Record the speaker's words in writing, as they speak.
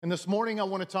And this morning, I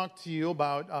want to talk to you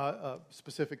about a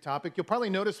specific topic. You'll probably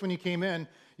notice when you came in,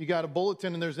 you got a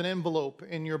bulletin and there's an envelope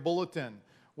in your bulletin.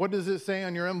 What does it say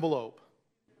on your envelope?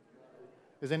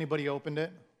 Has anybody opened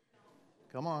it?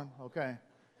 Come on, okay.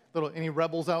 Any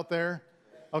rebels out there?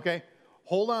 Okay.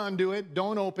 Hold on to it.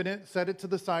 Don't open it. Set it to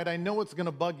the side. I know it's going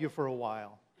to bug you for a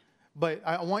while. But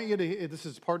I want you to, this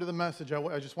is part of the message.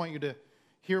 I just want you to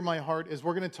hear my heart as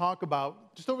we're going to talk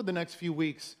about, just over the next few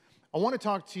weeks, I want to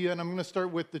talk to you, and I'm going to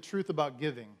start with the truth about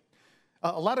giving.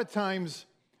 A lot of times,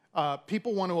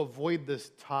 people want to avoid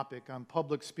this topic on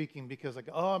public speaking because, like,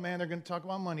 oh man, they're going to talk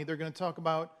about money. They're going to talk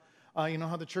about,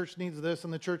 how the church needs this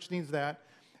and the church needs that.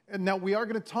 And now we are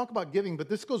going to talk about giving, but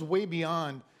this goes way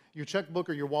beyond your checkbook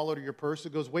or your wallet or your purse.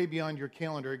 It goes way beyond your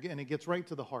calendar, and it gets right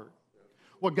to the heart.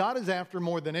 What God is after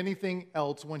more than anything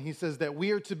else when He says that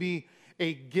we are to be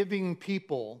a giving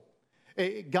people,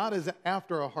 God is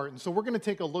after our heart. And so we're going to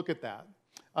take a look at that.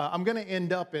 I'm going to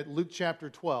end up at Luke chapter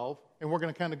 12, and we're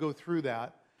going to kind of go through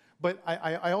that. But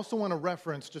I also want to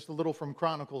reference just a little from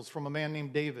Chronicles from a man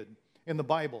named David in the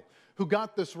Bible who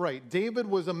got this right. David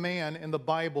was a man in the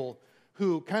Bible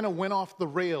who kind of went off the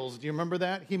rails. Do you remember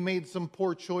that? He made some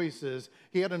poor choices.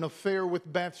 He had an affair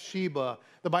with Bathsheba.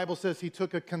 The Bible says he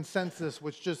took a consensus,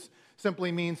 which just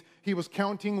simply means he was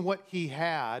counting what he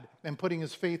had and putting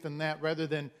his faith in that rather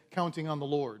than counting on the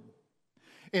Lord.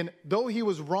 And though he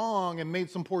was wrong and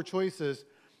made some poor choices,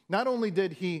 not only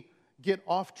did he get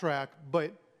off track,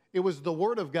 but it was the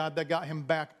Word of God that got him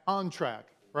back on track,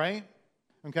 right?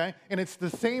 Okay? And it's the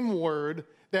same Word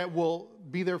that will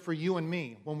be there for you and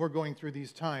me when we're going through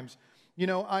these times. You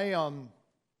know,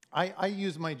 I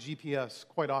use my GPS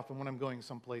quite often when I'm going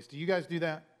someplace. Do you guys do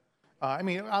that?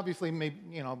 Obviously,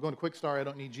 maybe, I'm going to Quick Start. I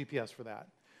don't need GPS for that.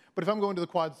 But if I'm going to the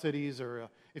Quad Cities, or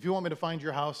if you want me to find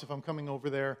your house, if I'm coming over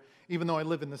there, even though I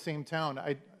live in the same town,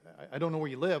 I don't know where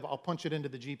you live, I'll punch it into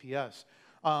the GPS.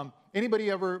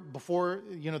 Anybody ever, before,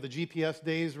 the GPS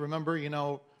days, remember,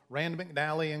 Rand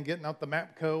McNally and getting out the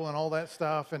Mapco and all that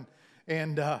stuff, and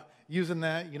using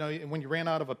that, when you ran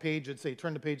out of a page, it'd say,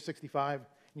 turn to page 65,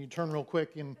 and you turn real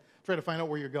quick and try to find out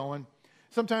where you're going.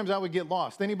 Sometimes I would get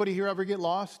lost. Anybody here ever get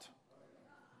lost?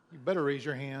 You better raise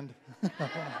your hand.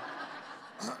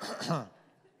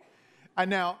 And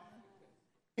now,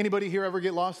 anybody here ever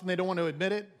get lost and they don't want to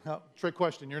admit it? Oh, trick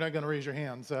question. You're not going to raise your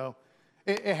hand, so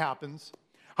it happens.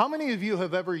 How many of you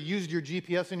have ever used your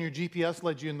GPS and your GPS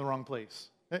led you in the wrong place?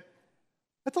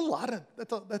 That's a lot of,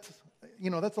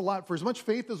 that's a lot. For as much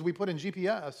faith as we put in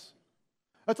GPS,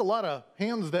 that's a lot of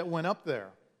hands that went up there.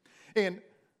 And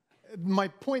my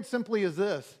point simply is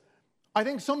this. I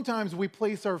think sometimes we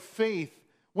place our faith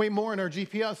way more in our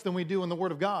GPS than we do in the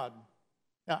Word of God.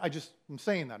 Now, I'm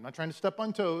saying that. I'm not trying to step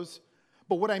on toes.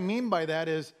 But what I mean by that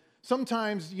is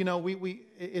sometimes,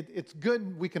 it's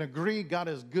good. We can agree God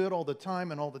is good all the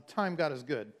time, and all the time God is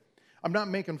good. I'm not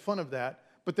making fun of that.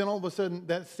 But then all of a sudden,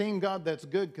 that same God that's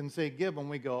good can say, give, and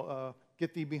we go,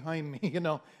 get thee behind me.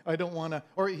 I don't want to.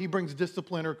 Or He brings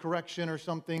discipline or correction or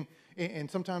something, and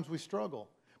sometimes we struggle.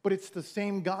 But it's the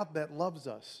same God that loves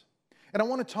us. And I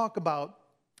want to talk about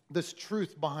this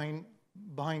truth behind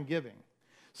giving.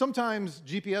 Sometimes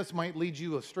GPS might lead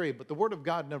you astray, but the Word of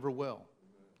God never will.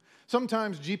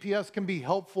 Sometimes GPS can be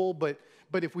helpful, but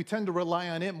if we tend to rely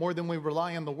on it more than we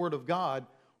rely on the Word of God,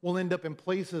 we'll end up in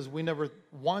places we never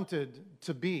wanted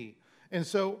to be. And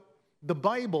so the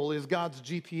Bible is God's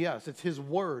GPS. It's His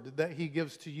Word that He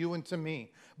gives to you and to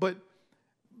me. But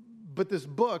this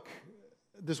book,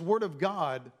 this Word of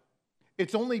God,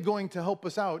 it's only going to help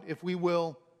us out if we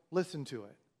will listen to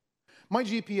it. My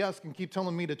GPS can keep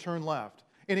telling me to turn left,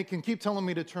 and it can keep telling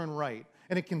me to turn right,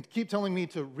 and it can keep telling me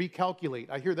to recalculate.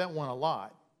 I hear that one a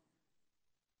lot.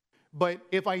 But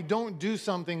if I don't do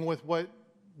something with what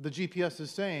the GPS is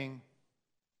saying,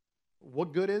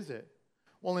 what good is it?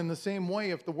 Well, in the same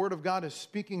way, if the Word of God is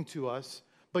speaking to us,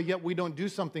 but yet we don't do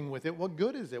something with it, what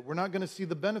good is it? We're not going to see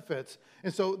the benefits.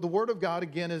 And so the Word of God,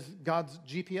 again, is God's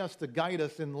GPS to guide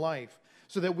us in life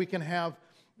so that we can have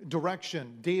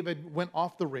direction. David went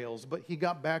off the rails, but he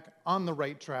got back on the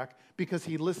right track because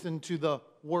he listened to the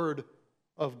Word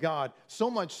of God. So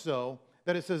much so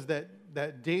that it says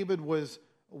that David was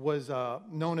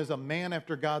known as a man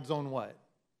after God's own what?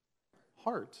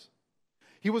 Heart.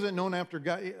 He wasn't known after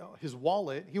God, his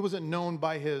wallet. He wasn't known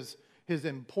by his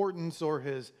importance or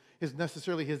his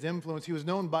necessarily his influence. He was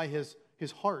known by his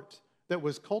heart that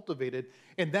was cultivated.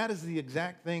 And that is the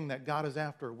exact thing that God is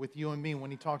after with you and me when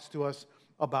He talks to us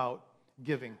about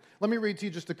giving. Let me read to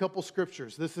you just a couple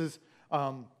scriptures. This is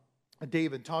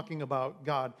David talking about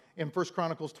God. In 1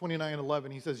 Chronicles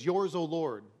 29:11, he says, yours, O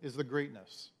Lord, is the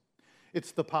greatness.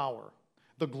 It's the power.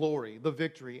 the glory, the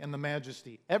victory, and the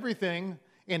majesty. Everything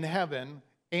in heaven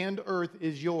and earth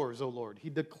is yours, O Lord.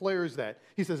 He declares that.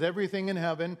 He says everything in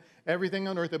heaven, everything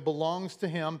on earth, it belongs to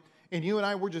him. And you and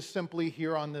I, we're just simply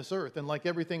here on this earth. And like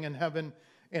everything in heaven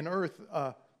and earth,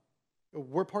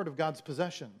 we're part of God's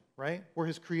possession, right? We're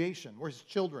his creation. We're his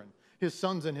children, his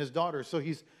sons and his daughters. So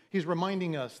he's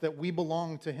reminding us that we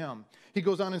belong to him. He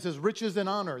goes on and says, riches and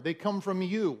honor, they come from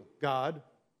you, God,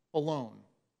 alone.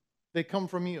 They come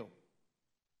from you.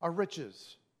 Our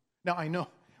riches. Now, I know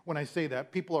when I say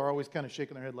that, people are always kind of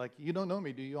shaking their head like, you don't know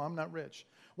me, do you? I'm not rich.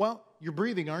 Well, you're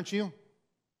breathing, aren't you?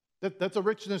 That's a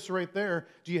richness right there.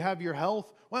 Do you have your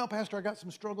health? Well, Pastor, I got some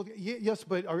struggles. Yes,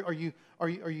 but are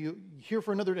you here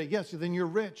for another day? Yes, then you're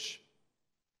rich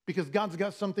because God's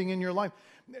got something in your life.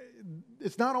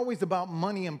 It's not always about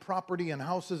money and property and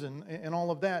houses and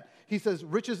all of that. He says,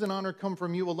 riches and honor come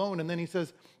from you alone. And then he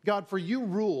says, God, for you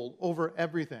rule over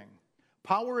everything.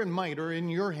 Power and might are in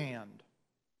your hand.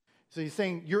 So he's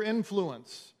saying your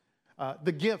influence,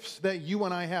 the gifts that you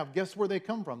and I have, guess where they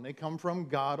come from? They come from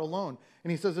God alone.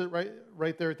 And he says it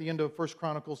right there at the end of 1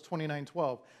 Chronicles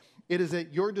 29:12. It is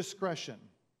at your discretion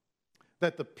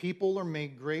that the people are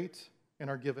made great and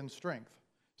are given strength.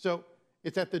 So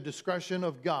it's at the discretion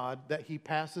of God that he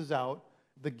passes out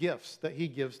the gifts that he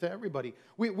gives to everybody.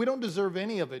 We don't deserve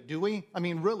any of it, do we? I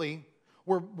mean, really,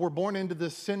 we're born into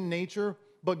this sin nature,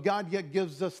 but God yet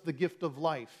gives us the gift of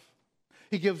life.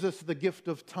 He gives us the gift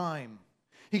of time.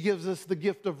 He gives us the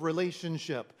gift of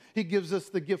relationship. He gives us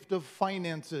the gift of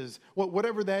finances,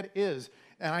 whatever that is.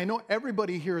 And I know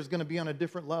everybody here is going to be on a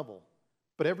different level,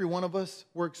 but every one of us,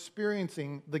 we're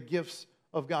experiencing the gifts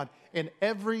of God. And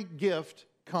every gift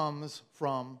comes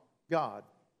from God.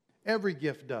 Every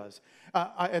gift does.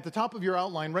 At the top of your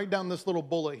outline, write down this little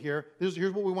bullet here. Here's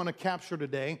what we want to capture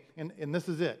today, and this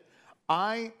is it.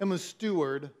 I am a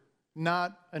steward,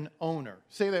 not an owner.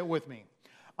 Say that with me.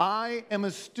 I am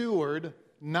a steward,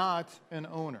 not an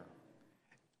owner.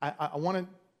 I want to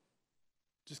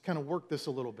just kind of work this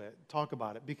a little bit, talk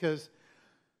about it, because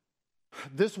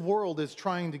this world is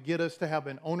trying to get us to have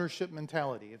an ownership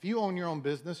mentality. If you own your own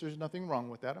business, there's nothing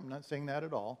wrong with that. I'm not saying that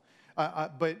at all.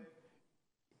 But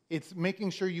it's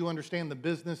making sure you understand the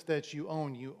business that you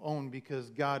own because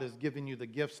God has given you the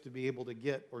gifts to be able to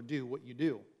get or do what you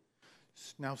do.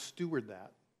 Now steward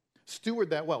that. Steward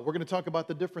that well. We're going to talk about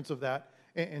the difference of that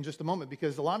in just a moment,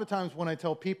 because a lot of times when I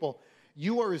tell people,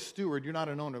 you are a steward, you're not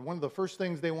an owner, one of the first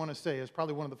things they want to say is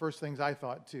probably one of the first things I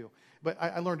thought too. But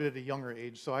I learned it at a younger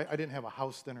age, so I didn't have a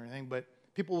house then or anything. But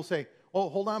people will say, oh,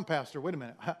 hold on, Pastor, wait a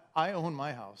minute. I own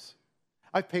my house.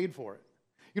 I've paid for it.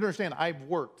 You don't understand, I've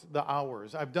worked the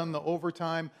hours. I've done the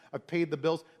overtime. I've paid the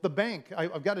bills. The bank,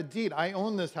 I've got a deed. I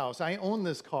own this house. I own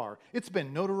this car. It's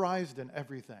been notarized and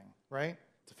everything, right?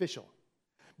 It's official.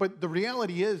 But the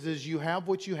reality is you have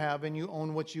what you have and you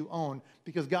own what you own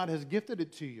because God has gifted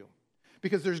it to you.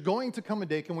 Because there's going to come a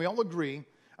day, can we all agree?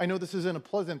 I know this isn't a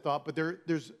pleasant thought, but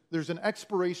there's an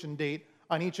expiration date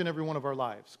on each and every one of our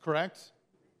lives, correct?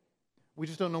 We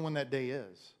just don't know when that day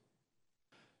is.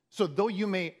 So though you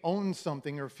may own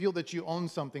something or feel that you own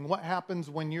something, what happens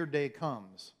when your day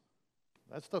comes?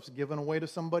 That stuff's given away to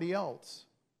somebody else.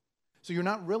 So you're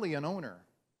not really an owner.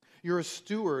 You're a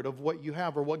steward of what you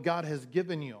have or what God has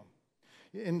given you.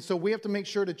 And so we have to make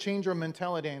sure to change our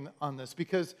mentality on this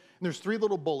because there's 3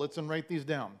 little bullets, and write these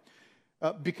down.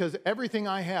 Because everything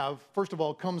I have, first of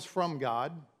all, comes from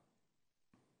God.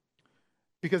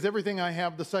 Because everything I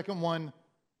have, the second one,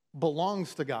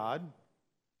 belongs to God.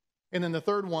 And then the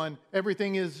third one,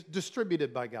 everything is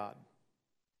distributed by God.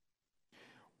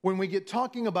 When we get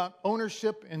talking about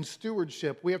ownership and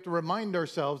stewardship, we have to remind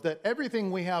ourselves that everything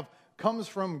we have comes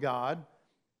from God,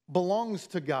 belongs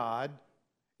to God,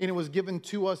 and it was given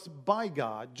to us by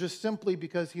God just simply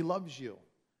because he loves you.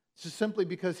 Just simply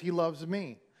because he loves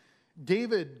me.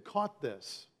 David caught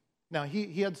this. Now,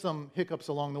 he had some hiccups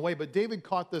along the way, but David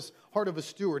caught this heart of a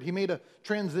steward. He made a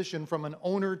transition from an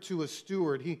owner to a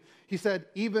steward. He said,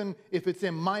 even if it's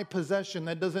in my possession,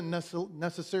 that doesn't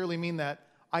necessarily mean that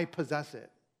I possess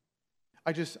it.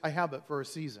 I have it for a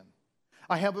season.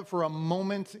 I have it for a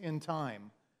moment in time.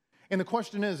 And the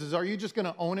question is are you just going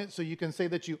to own it so you can say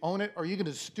that you own it, or are you going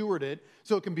to steward it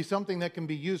so it can be something that can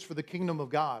be used for the kingdom of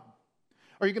God?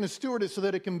 Are you going to steward it so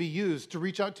that it can be used to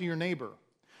reach out to your neighbor?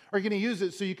 Are you going to use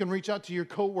it so you can reach out to your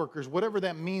coworkers, whatever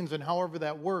that means and however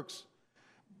that works?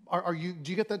 Do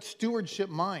you get that stewardship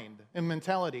mind and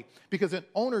mentality? Because an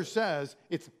owner says,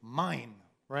 it's mine,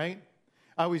 right?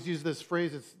 I always use this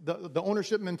phrase, it's the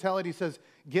ownership mentality says,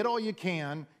 get all you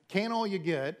can all you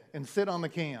get, and sit on the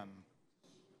can,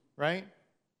 right?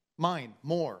 Mine,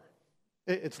 more.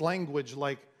 It's language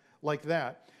like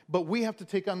that. but we have to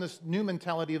take on this new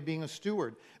mentality of being a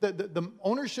steward. The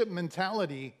ownership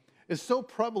mentality is so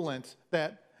prevalent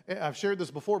that, I've shared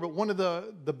this before, but one of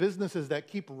the businesses that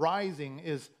keep rising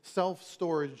is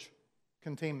self-storage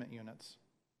containment units.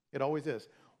 It always is.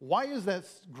 Why is that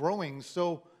growing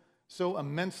so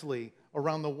immensely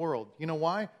around the world? You know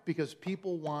why? Because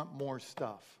people want more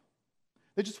stuff.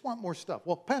 They just want more stuff.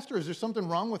 Well, Pastor, is there something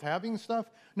wrong with having stuff?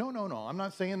 No, I'm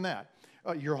not saying that.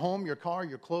 Your home, your car,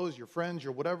 your clothes, your friends,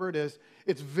 your whatever it is,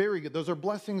 it's very good. Those are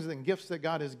blessings and gifts that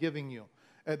God has given you,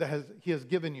 He has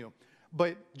given you.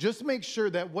 But just make sure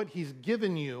that what He's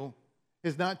given you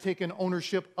is not taking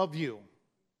ownership of you.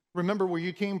 Remember where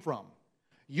you came from.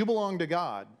 You belong to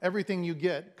God. Everything you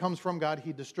get comes from God.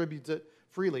 He distributes it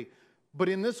freely. But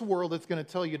in this world, it's going to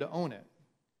tell you to own it.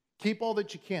 Keep all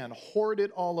that you can. Hoard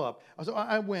it all up. So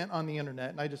I went on the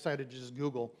internet and I decided to just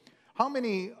Google, how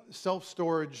many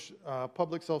self-storage,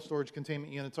 public self-storage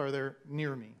containment units are there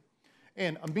near me?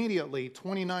 And immediately,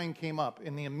 29 came up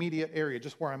in the immediate area,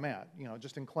 just where I'm at,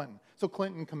 just in Clinton. So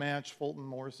Clinton, Comanche, Fulton,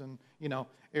 Morrison,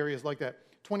 areas like that.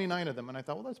 29 of them. And I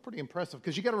thought, well, that's pretty impressive.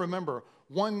 Because you got to remember,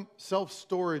 one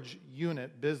self-storage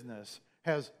unit business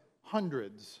has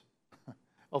hundreds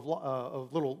of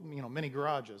little, mini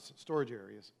garages, storage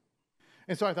areas.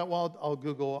 And so I thought, well, I'll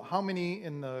Google how many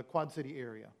in the Quad City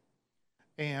area.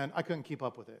 And I couldn't keep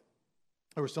up with it.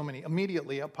 There were so many.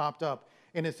 Immediately, it popped up,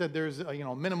 and it said there's a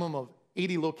minimum of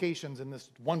 80 locations in this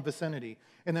one vicinity.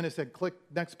 And then it said, click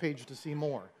next page to see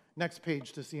more, next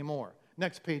page to see more,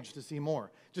 next page to see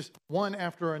more. Just one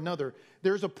after another.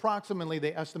 There's approximately,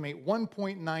 they estimate,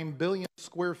 1.9 billion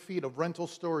square feet of rental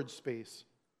storage space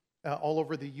all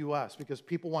over the U.S. because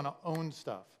people want to own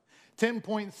stuff.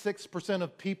 10.6%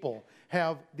 of people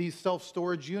have these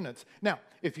self-storage units. Now,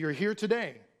 if you're here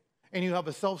today and you have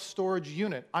a self-storage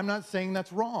unit, I'm not saying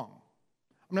that's wrong.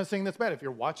 I'm not saying that's bad. If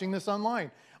you're watching this online,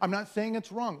 I'm not saying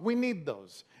it's wrong. We need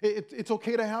those. It's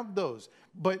okay to have those.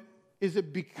 But is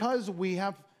it because we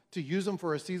have to use them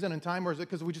for a season and time, or is it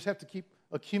because we just have to keep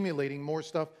accumulating more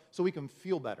stuff so we can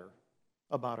feel better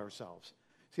about ourselves?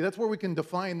 See, that's where we can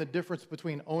define the difference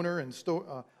between owner and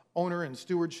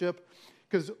stewardship.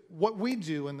 Because what we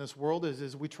do in this world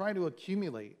is we try to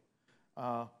accumulate,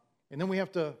 and then we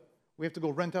have to go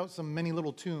rent out some many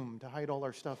little tomb to hide all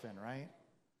our stuff in, right?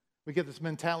 We get this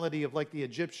mentality of like the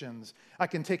Egyptians. I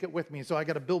can take it with me, so I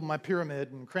got to build my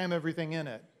pyramid and cram everything in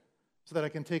it so that I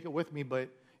can take it with me. But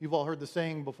you've all heard the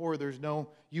saying before, there's no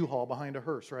U-Haul behind a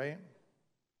hearse, right?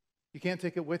 You can't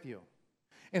take it with you.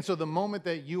 And so the moment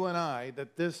that you and I,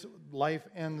 that this life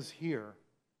ends here,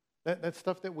 that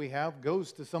stuff that we have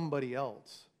goes to somebody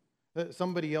else.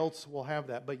 Somebody else will have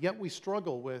that. But yet we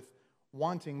struggle with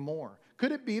wanting more.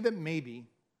 Could it be that maybe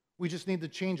we just need to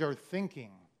change our thinking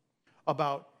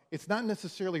about it's not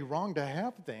necessarily wrong to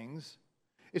have things.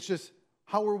 It's just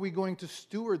how are we going to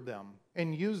steward them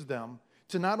and use them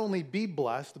to not only be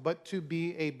blessed, but to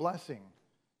be a blessing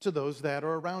to those that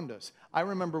are around us. I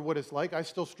remember what it's like. I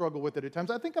still struggle with it at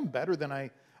times. I think I'm better than I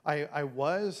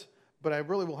was, but I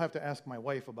really will have to ask my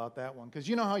wife about that one. Because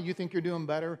you know how you think you're doing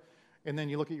better, and then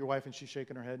you look at your wife and she's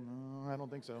shaking her head, I don't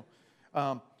think so.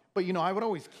 But I would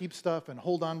always keep stuff and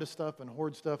hold on to stuff and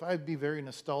hoard stuff. I'd be very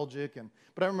nostalgic.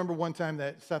 But I remember one time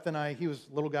that Seth and I, he was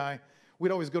a little guy,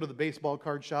 we'd always go to the baseball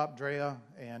card shop, Drea,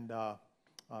 and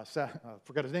Seth,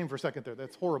 forgot his name for a second there.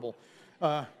 That's horrible.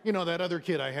 That other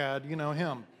kid I had,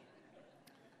 him.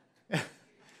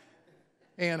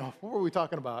 And what were we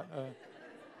talking about?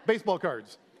 Baseball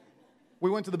cards. We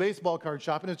went to the baseball card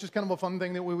shop, and it's just kind of a fun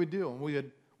thing that we would do. And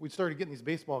we started getting these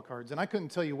baseball cards, and I couldn't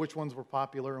tell you which ones were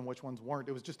popular and which ones weren't.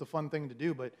 It was just a fun thing to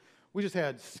do, but we just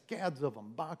had scads of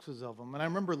them, boxes of them. And I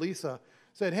remember Lisa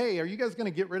said, hey, are you guys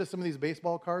going to get rid of some of these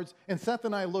baseball cards? And Seth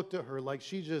and I looked at her like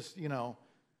she just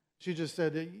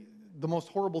said the most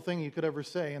horrible thing you could ever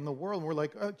say in the world. And we're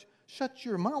like, shut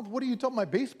your mouth. What are you talking about?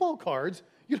 My baseball cards?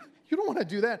 You don't want to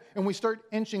do that. And we start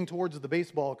inching towards the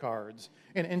baseball cards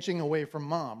and inching away from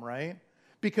Mom, right?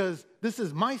 Because this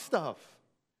is my stuff.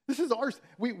 This is ours.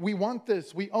 We want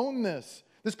this. We own this.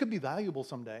 This could be valuable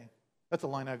someday. That's a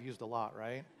line I've used a lot,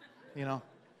 right? You don't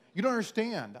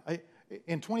understand.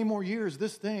 In 20 more years,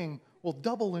 this thing will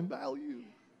double in value,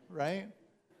 right?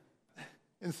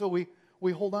 And so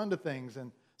we hold on to things.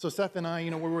 And so Seth and I,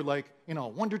 we were like,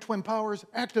 Wonder Twin powers,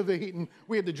 activate. And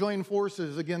we had to join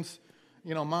forces against,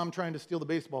 Mom trying to steal the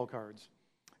baseball cards.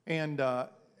 And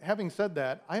having said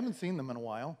that, I haven't seen them in a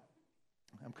while.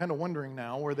 I'm kind of wondering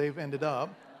now where they've ended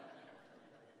up.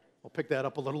 We'll pick that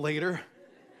up a little later.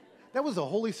 That was a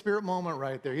Holy Spirit moment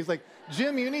right there. He's like,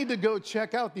 Jim, you need to go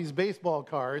check out these baseball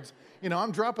cards.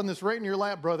 I'm dropping this right in your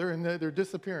lap, brother, and they're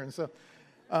disappearing. So,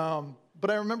 But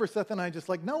I remember Seth and I just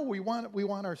like, no, we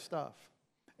want our stuff.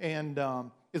 And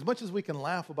as much as we can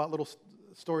laugh about little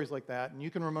stories like that, and you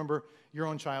can remember your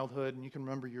own childhood, and you can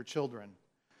remember your children,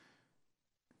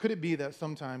 could it be that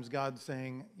sometimes God's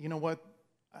saying, you know what,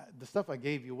 the stuff I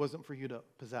gave you wasn't for you to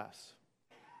possess.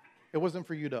 It wasn't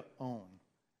for you to own.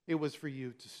 It was for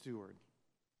you to steward.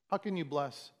 How can you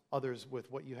bless others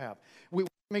with what you have? We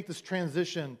make this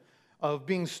transition of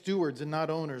being stewards and not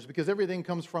owners, because everything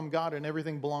comes from God and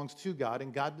everything belongs to God,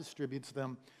 and God distributes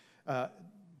them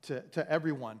to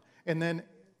everyone. And then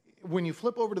when you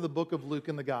flip over to the book of Luke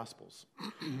in the Gospels,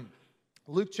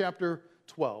 Luke chapter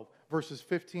 12, verses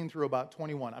 15 through about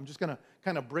 21. I'm just going to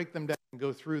kind of break them down and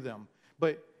go through them.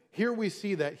 But here we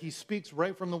see that he speaks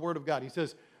right from the Word of God. He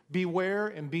says, beware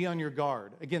and be on your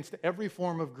guard against every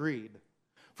form of greed.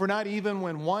 For not even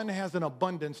when one has an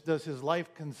abundance does his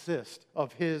life consist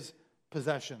of his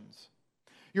possessions.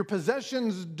 Your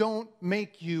possessions don't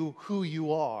make you who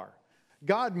you are.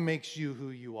 God makes you who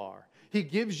you are. He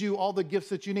gives you all the gifts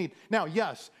that you need. Now,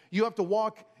 yes, you have to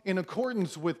walk in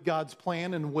accordance with God's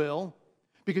plan and will,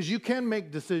 because you can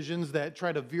make decisions that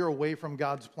try to veer away from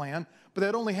God's plan, but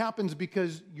that only happens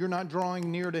because you're not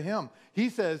drawing near to Him. He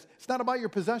says, it's not about your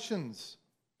possessions.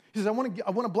 He says, I want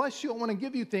to bless you, I want to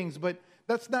give you things, but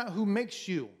that's not who makes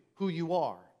you who you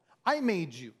are. I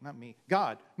made you, not me,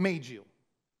 God made you.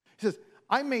 He says,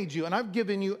 I made you, and I've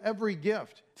given you every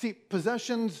gift. See,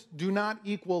 possessions do not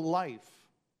equal life.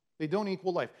 They don't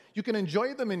equal life. You can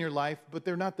enjoy them in your life, but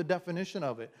they're not the definition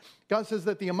of it. God says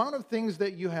that the amount of things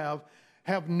that you have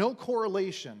no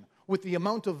correlation with the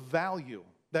amount of value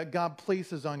that God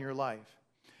places on your life.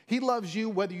 He loves you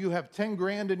whether you have 10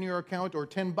 grand in your account or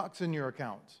 $10 in your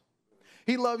account.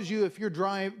 He loves you if you're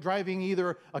driving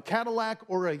either a Cadillac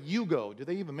or a Yugo. Do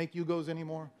they even make Yugos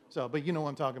anymore? But you know what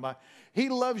I'm talking about. He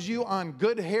loves you on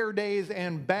good hair days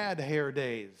and bad hair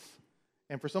days.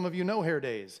 And for some of you, no hair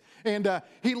days. And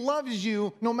He loves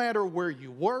you no matter where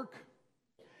you work.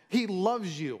 He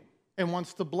loves you and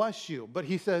wants to bless you. But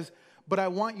He says, but I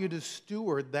want you to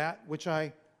steward that which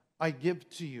I give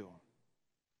to you.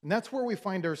 And that's where we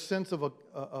find our sense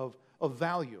of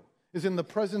value, is in the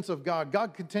presence of God.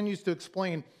 God continues to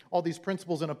explain all these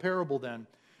principles in a parable then.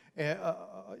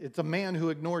 It's a man who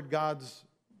ignored God's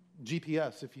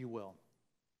GPS, if you will.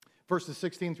 Verses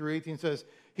 16 through 18 says,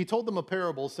 he told them a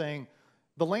parable saying,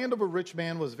 the land of a rich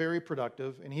man was very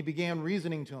productive, and he began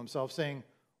reasoning to himself, saying,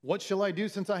 what shall I do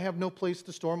since I have no place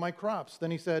to store my crops? Then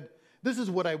he said, this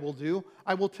is what I will do.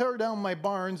 I will tear down my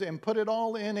barns and put it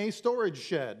all in a storage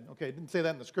shed. Okay, I didn't say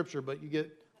that in the scripture, but you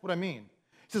get what I mean.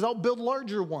 He says, I'll build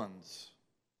larger ones.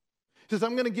 He says,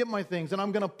 I'm going to get my things and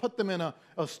I'm going to put them in a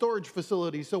storage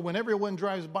facility so when everyone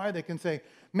drives by, they can say,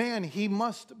 man, he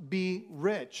must be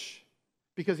rich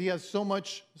because he has so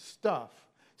much stuff.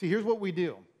 See, here's what we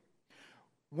do.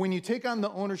 When you take on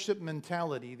the ownership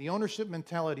mentality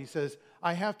says,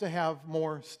 I have to have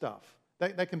more stuff.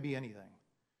 That can be anything.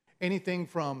 Anything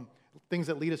from things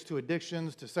that lead us to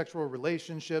addictions, to sexual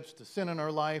relationships, to sin in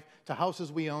our life, to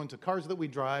houses we own, to cars that we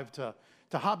drive, to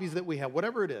hobbies that we have,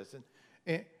 whatever it is.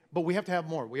 But we have to have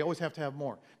more. We always have to have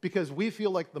more. Because we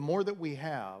feel like the more that we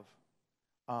have,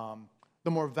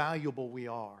 the more valuable we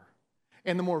are.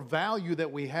 And the more value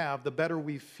that we have, the better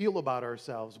we feel about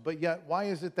ourselves. But yet, why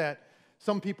is it that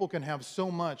some people can have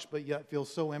so much, but yet feel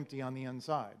so empty on the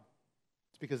inside?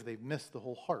 It's because they've missed the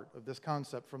whole heart of this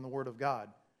concept from the Word of God.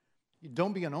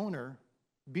 Don't be an owner,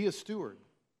 be a steward.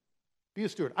 Be a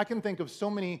steward. I can think of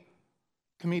so many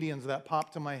comedians that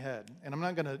pop to my head, and I'm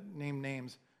not going to name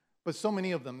names, but so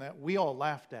many of them that we all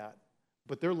laughed at,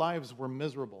 but their lives were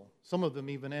miserable. Some of them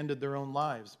even ended their own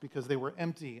lives because they were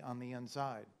empty on the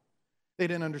inside. They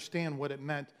didn't understand what it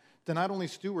meant to not only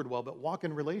steward well, but walk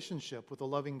in relationship with a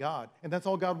loving God. And that's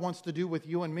all God wants to do with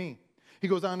you and me. He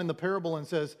goes on in the parable and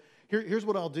says, here's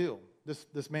what I'll do.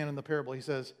 This man in the parable, he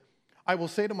says, I will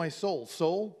say to my soul,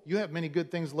 soul, you have many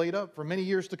good things laid up for many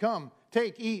years to come.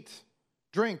 Take, eat,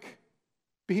 drink,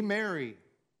 be merry.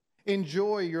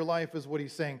 Enjoy your life is what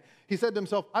he's saying. He said to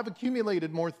himself, I've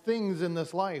accumulated more things in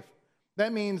this life.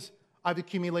 That means I've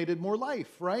accumulated more life,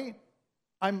 right?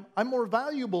 I'm more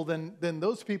valuable than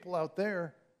those people out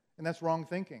there. And that's wrong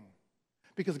thinking.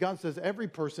 Because God says every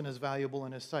person is valuable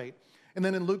in His sight. And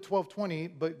then in Luke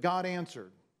 12:20, but God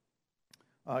answered.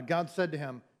 God said to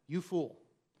him, you fool.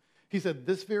 He said,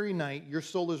 this very night your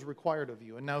soul is required of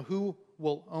you. And now who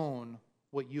will own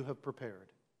what you have prepared?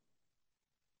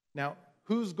 Now,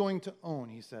 who's going to own,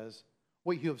 he says,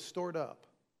 what you have stored up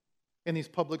in these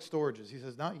public storages? He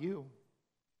says, not you.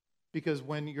 Because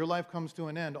when your life comes to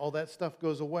an end, all that stuff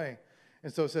goes away.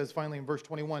 And so it says finally in verse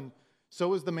 21,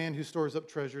 so is the man who stores up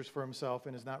treasures for himself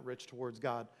and is not rich towards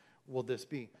God. will this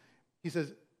be? He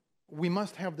says, we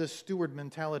must have this steward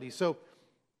mentality. So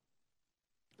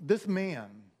this man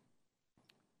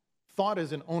thought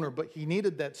as an owner, but he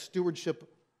needed that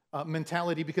stewardship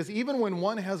mentality, because even when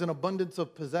one has an abundance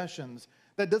of possessions,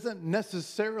 that doesn't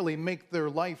necessarily make their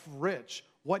life rich.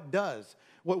 What does?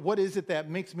 What is it that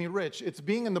makes me rich? It's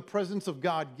being in the presence of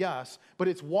God, yes, but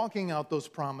it's walking out those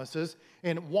promises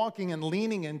and walking and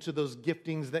leaning into those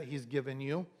giftings that he's given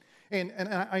you. And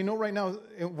I know right now,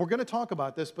 we're going to talk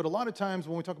about this, but a lot of times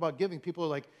when we talk about giving, people are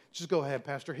like, just go ahead,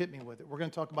 Pastor, hit me with it. We're going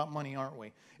to talk about money, aren't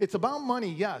we? It's about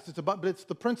money, yes, but it's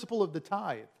the principle of the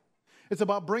tithe. It's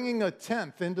about bringing a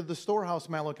tenth into the storehouse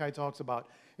Malachi talks about.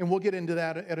 And we'll get into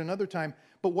that at another time.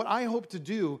 But what I hope to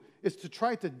do is to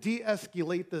try to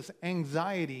de-escalate this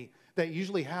anxiety that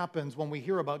usually happens when we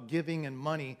hear about giving and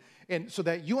money, and so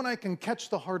that you and I can catch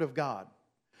the heart of God.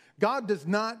 God does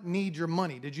not need your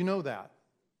money. Did you know that?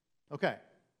 Okay.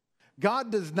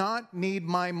 God does not need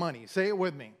my money. Say it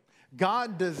with me.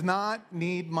 God does not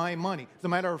need my money. As a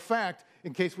matter of fact,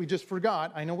 in case we just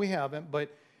forgot, I know we haven't,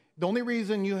 but the only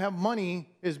reason you have money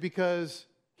is because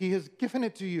he has given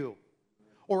it to you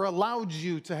or allowed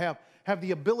you to have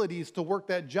the abilities to work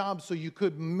that job so you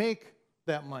could make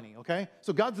that money, okay?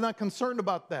 So God's not concerned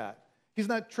about that. He's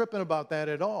not tripping about that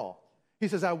at all. He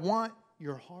says, I want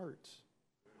your heart.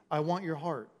 I want your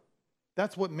heart.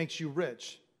 That's what makes you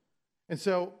rich. And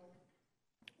so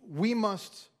we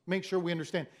must make sure we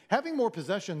understand. Having more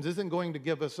possessions isn't going to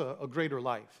give us a greater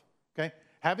life, okay?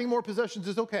 Having more possessions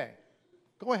is okay.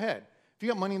 Go ahead. If you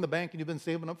got money in the bank and you've been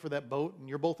saving up for that boat and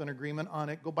you're both in agreement on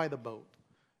it, go buy the boat.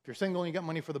 If you're single and you got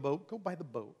money for the boat, go buy the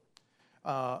boat.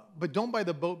 But don't buy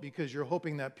the boat because you're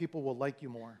hoping that people will like you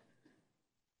more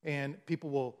and people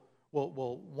will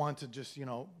want to just,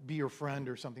 be your friend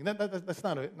or something. That's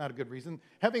not a good reason.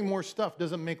 Having more stuff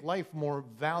doesn't make life more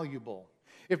valuable.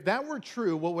 If that were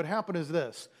true, what would happen is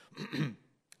this.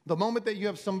 The moment that you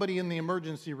have somebody in the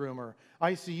emergency room or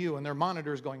ICU and their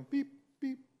monitor is going beep,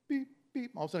 beep, beep,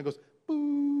 beep, all of a sudden it goes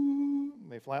boo,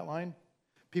 and they flatline,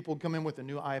 people would come in with a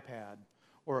new iPad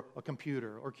or a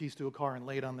computer or keys to a car and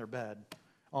lay it on their bed.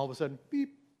 All of a sudden,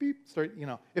 beep, beep, start,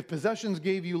 If possessions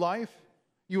gave you life,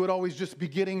 you would always just be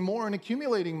getting more and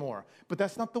accumulating more. But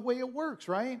that's not the way it works,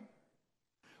 right?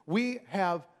 We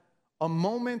have a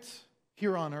moment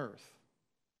here on earth,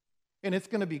 and it's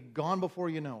going to be gone before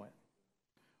you know it.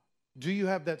 Do you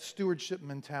have that stewardship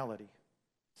mentality?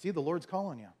 See, the Lord's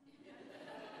calling you.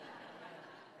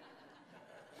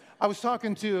 I was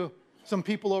talking to some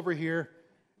people over here,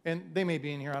 and they may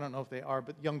be in here, I don't know if they are,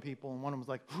 but young people, and one of them was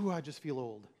like, ooh, I just feel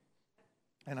old.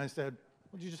 And I said,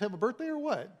 well, did you just have a birthday or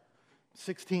what?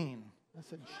 16. I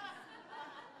said,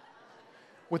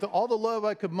 with all the love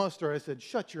I could muster, I said,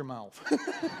 shut your mouth.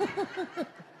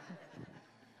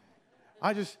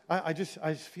 I just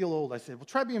feel old. I said, well,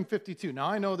 try being 52. Now,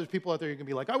 I know there's people out there who can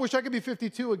be like, I wish I could be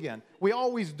 52 again. We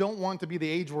always don't want to be the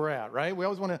age we're at, right? We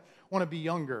always want to be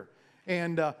younger.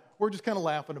 And we're just kind of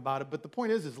laughing about it. But the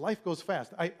point is life goes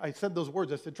fast. I said those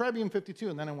words. I said, try being 52.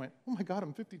 And then I went, oh, my God,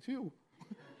 I'm 52.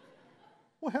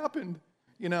 What happened?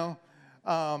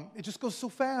 It just goes so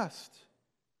fast.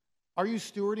 Are you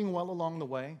stewarding well along the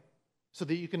way so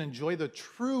that you can enjoy the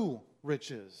true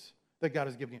riches that God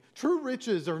has given you? True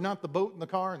riches are not the boat and the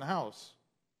car and the house.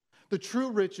 The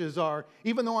true riches are,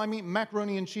 even though I'm eating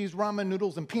macaroni and cheese, ramen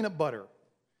noodles, and peanut butter,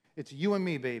 it's you and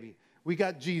me, baby. We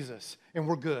got Jesus, and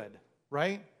we're good,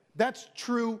 right? That's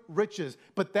true riches,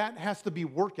 but that has to be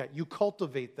worked at. You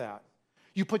cultivate that.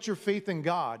 You put your faith in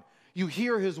God. You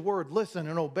hear his word, listen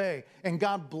and obey, and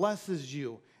God blesses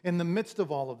you in the midst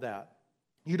of all of that.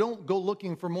 You don't go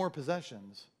looking for more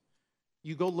possessions.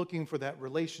 You go looking for that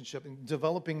relationship and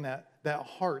developing that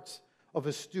heart of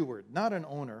a steward, not an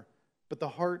owner, but the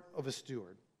heart of a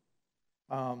steward.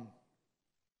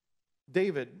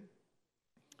 David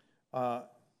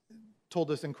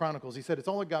told us in Chronicles, he said, it's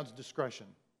all at God's discretion.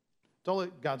 It's all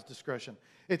at God's discretion.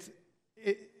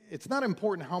 It's not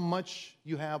important how much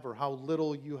you have or how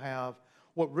little you have.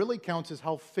 What really counts is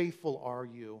how faithful are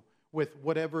you with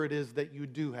whatever it is that you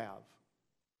do have.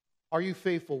 Are you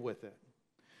faithful with it?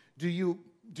 Do you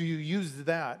use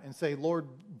that and say, Lord,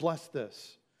 bless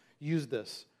this, use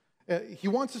this? He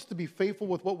wants us to be faithful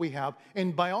with what we have,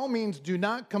 and by all means, do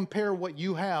not compare what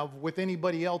you have with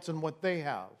anybody else and what they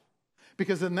have,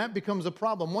 because then that becomes a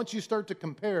problem. Once you start to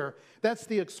compare, that's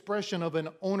the expression of an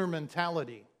owner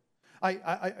mentality.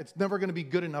 It's never going to be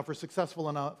good enough or successful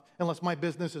enough unless my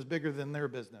business is bigger than their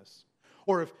business,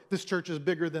 or if this church is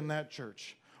bigger than that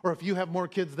church, or if you have more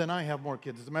kids than I have more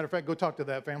kids. As a matter of fact, go talk to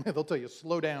that family. They'll tell you,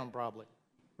 slow down probably,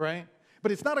 right?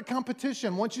 But it's not a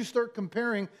competition. Once you start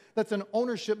comparing, that's an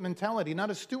ownership mentality, not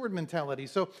a steward mentality.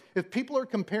 So if people are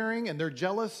comparing and they're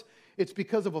jealous, it's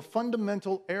because of a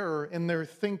fundamental error in their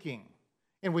thinking.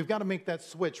 And we've got to make that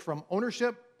switch from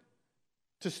ownership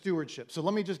to stewardship. So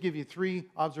let me just give you 3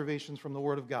 observations from the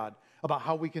Word of God about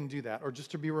how we can do that, or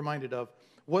just to be reminded of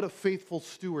what a faithful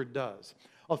steward does.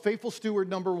 A faithful steward,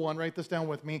 number 1, write this down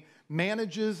with me,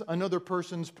 manages another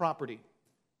person's property.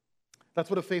 That's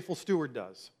what a faithful steward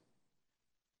does.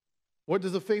 What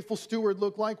does a faithful steward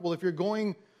look like? Well, if you're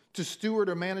going to steward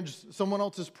or manage someone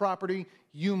else's property,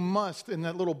 you must, in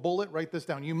that little bullet, write this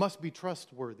down, you must be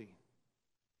trustworthy.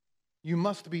 You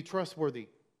must be trustworthy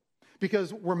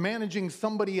because we're managing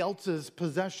somebody else's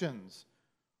possessions.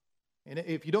 And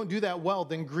if you don't do that well,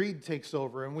 then greed takes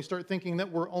over and we start thinking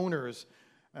that we're owners.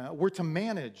 We're to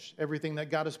manage everything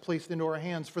that God has placed into our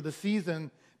hands for the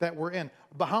season that we're in.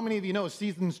 But how many of you know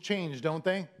seasons change, don't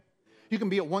they? You can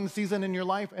be at one season in your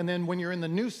life, and then when you're in the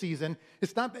new season,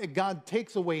 it's not that God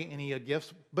takes away any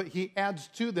gifts, but He adds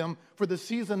to them for the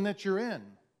season that you're in,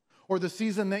 or the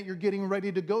season that you're getting ready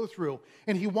to go through.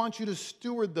 And He wants you to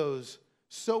steward those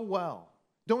so well.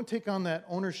 Don't take on that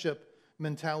ownership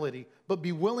mentality, but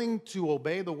be willing to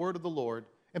obey the word of the Lord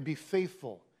and be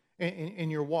faithful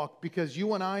in your walk, because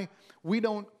you and I, we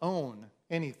don't own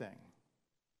anything.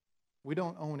 We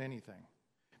don't own anything.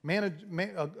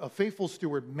 A faithful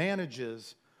steward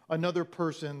manages another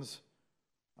person's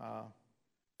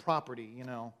property, you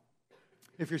know.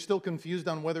 If you're still confused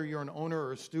on whether you're an owner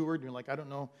or a steward, you're like, I don't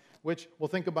know which, well,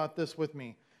 think about this with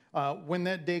me. When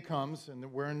that day comes,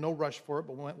 and we're in no rush for it,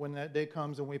 but when that day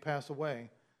comes and we pass away,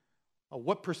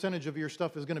 what percentage of your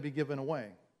stuff is going to be given away?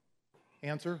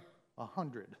 Answer,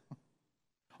 100.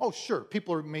 Oh, sure,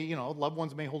 loved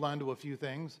ones may hold on to a few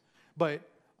things, but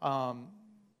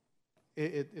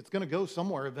it's going to go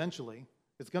somewhere eventually.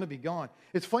 It's going to be gone.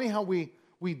 It's funny how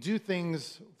we do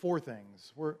things for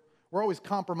things. We're always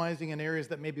compromising in areas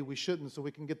that maybe we shouldn't so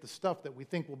we can get the stuff that we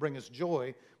think will bring us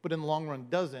joy, but in the long run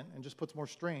doesn't, and just puts more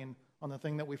strain on the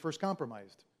thing that we first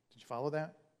compromised. Did you follow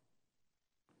that?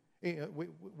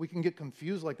 We can get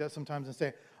confused like that sometimes and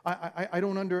say, I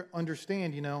don't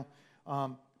understand, you know,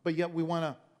 but yet we want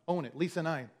to own it. Lisa and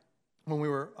I, when we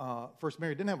were first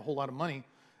married, didn't have a whole lot of money.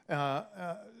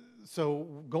 So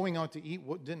going out to eat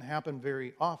didn't happen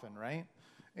very often, right?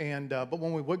 And but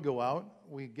when we would go out,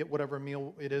 we get whatever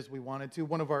meal it is we wanted to.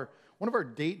 One of our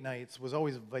date nights was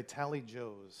always Vitale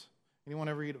Joe's. Anyone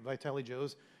ever eat at Vitale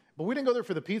Joe's? But we didn't go there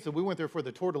for the pizza. We went there for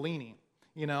the tortellini,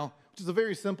 you know, which is a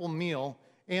very simple meal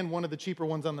and one of the cheaper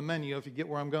ones on the menu, if you get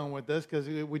where I'm going with this, because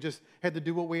we just had to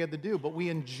do what we had to do. But we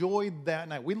enjoyed that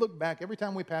night. We look back every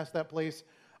time we pass that place.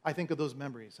 I think of those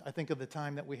memories. I think of the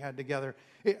time that we had together.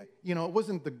 It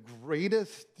wasn't the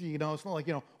greatest, it's not like,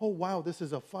 oh, wow, this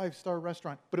is a 5-star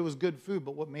restaurant, but it was good food.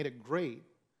 But what made it great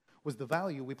was the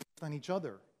value we placed on each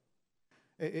other.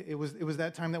 It was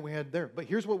that time that we had there. But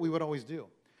here's what we would always do.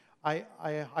 I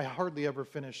hardly ever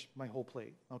finish my whole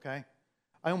plate, okay?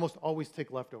 I almost always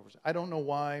take leftovers. I don't know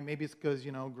why. Maybe it's because,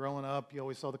 growing up, you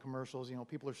always saw the commercials,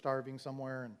 people are starving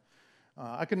somewhere, and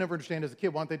I could never understand as a kid,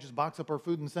 why don't they just box up our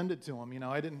food and send it to them?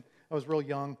 I was real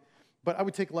young, but I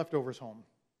would take leftovers home.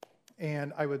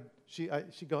 And she'd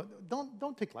go,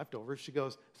 don't take leftovers. She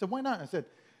goes, I said, why not? I said,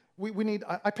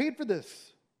 I paid for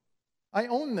this. I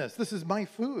own this. This is my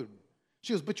food.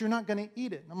 She goes, but you're not going to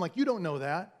eat it. And I'm like, you don't know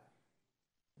that.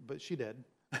 But she did.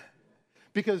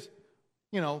 Because,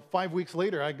 5 weeks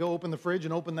later, I'd go open the fridge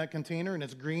and open that container, and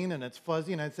it's green and it's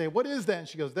fuzzy, and I'd say, what is that? And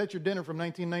she goes, that's your dinner from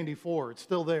 1994. It's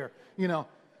still there.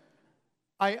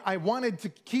 I wanted to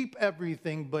keep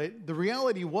everything, but the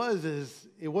reality is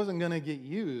it wasn't going to get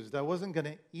used. I wasn't going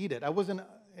to eat it. I wasn't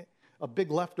a big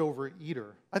leftover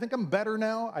eater. I think I'm better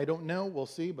now. I don't know. We'll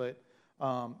see, but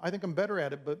I think I'm better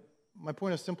at it. But my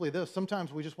point is simply this.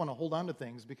 Sometimes we just want to hold on to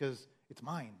things because it's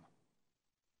mine.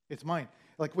 It's mine.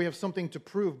 Like we have something to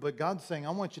prove, but God's saying,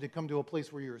 I want you to come to a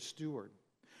place where you're a steward,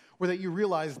 where that you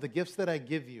realize the gifts that I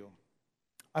give you,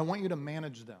 I want you to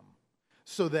manage them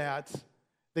so that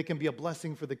they can be a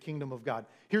blessing for the kingdom of God.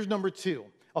 Here's number 2.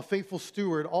 A faithful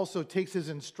steward also takes his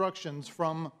instructions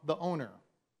from the owner.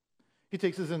 He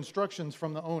takes his instructions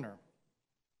from the owner.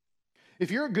 If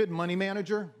you're a good money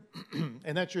manager,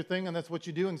 and that's your thing, and that's what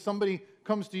you do, and somebody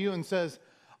comes to you and says,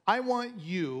 I want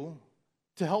you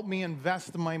to help me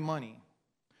invest my money.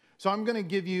 So I'm going to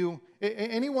give you,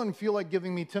 anyone feel like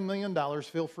giving me $10 million,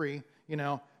 feel free,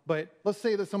 but let's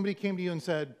say that somebody came to you and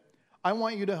said, I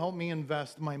want you to help me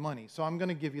invest my money. So I'm going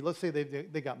to give you, let's say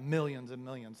they got millions and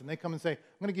millions, and they come and say, I'm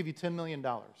going to give you $10 million,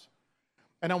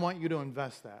 and I want you to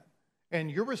invest that. And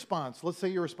your response, let's say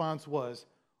your response was,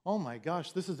 oh my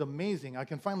gosh, this is amazing. I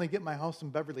can finally get my house in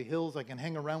Beverly Hills. I can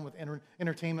hang around with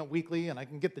Entertainment Weekly, and I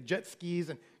can get the jet skis.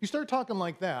 And you start talking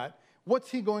like that,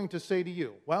 what's he going to say to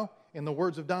you? Well, in the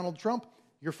words of Donald Trump,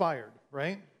 you're fired,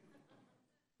 right?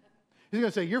 He's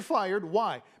going to say, you're fired.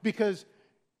 Why? Because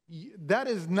that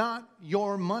is not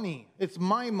your money. It's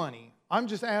my money. I'm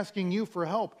just asking you for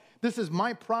help. This is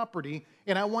my property,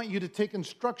 and I want you to take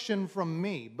instruction from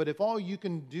me. But if all you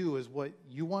can do is what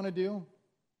you want to do,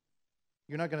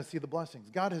 you're not going to see the blessings.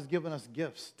 God has given us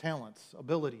gifts, talents,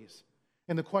 abilities.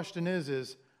 And the question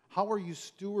is how are you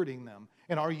stewarding them?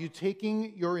 And are you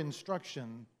taking your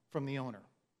instruction from the owner?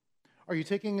 Are you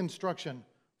taking instruction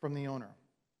from the owner?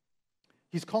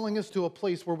 He's calling us to a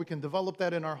place where we can develop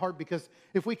that in our heart, because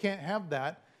if we can't have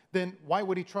that, then why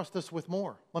would he trust us with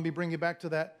more? Let me bring you back to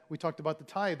that. We talked about the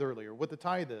tithe earlier, what the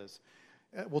tithe is.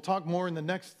 We'll talk more in the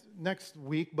next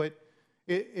week, but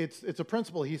it's a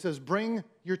principle. He says, bring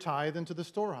your tithe into the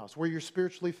storehouse where you're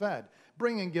spiritually fed.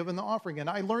 Bring and give in the offering. And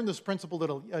I learned this principle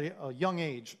at a young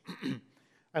age.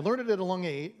 I learned it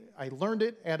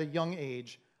at a young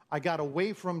age. I got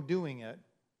away from doing it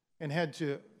and had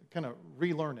to kind of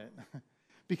relearn it.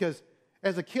 Because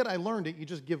as a kid, I learned it. You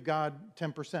just give God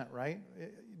 10%, right?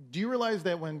 Do you realize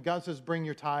that when God says bring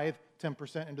your tithe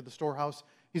 10% into the storehouse,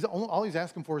 all he's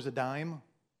asking for is a dime?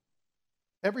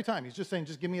 Every time, he's just saying,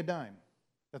 just give me a dime.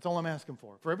 That's all I'm asking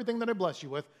for. For everything that I bless you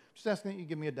with, just asking that you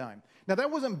give me a dime. Now, that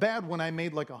wasn't bad when I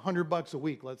made like $100 a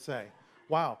week, let's say.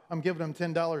 Wow, I'm giving him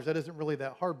 $10. That isn't really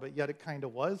that hard, but yet it kind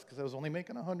of was, because I was only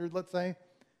making 100, let's say.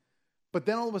 But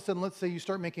then all of a sudden, let's say you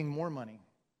start making more money,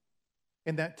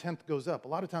 and that tenth goes up. A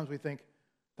lot of times we think,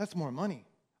 that's more money.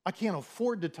 I can't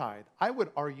afford to tithe. I would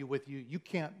argue with you, you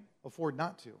can't afford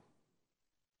not to.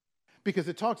 Because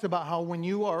it talks about how when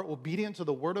you are obedient to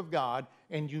the Word of God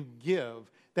and you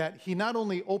give, that He not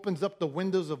only opens up the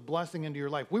windows of blessing into your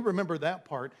life. We remember that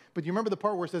part, but you remember the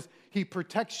part where it says He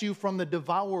protects you from the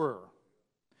devourer.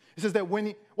 It says that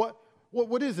when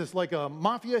what is this, like a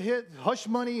mafia hit, hush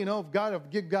money, if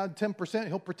give God 10%,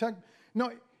 He'll protect.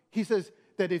 No, He says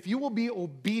that if you will be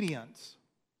obedient,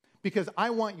 because I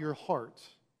want your heart.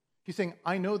 He's saying,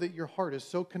 I know that your heart is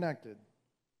so connected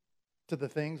to the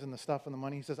things and the stuff and the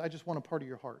money. He says, I just want a part of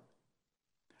your heart.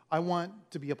 I want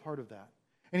to be a part of that.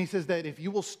 And he says that if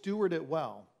you will steward it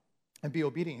well and be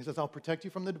obedient, he says, I'll protect you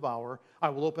from the devourer. I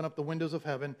will open up the windows of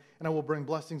heaven, and I will bring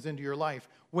blessings into your life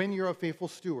when you're a faithful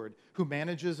steward who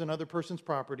manages another person's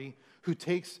property, who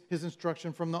takes his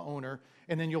instruction from the owner.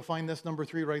 And then you'll find this, number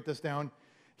 3, write this down.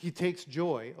 He takes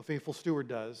joy, a faithful steward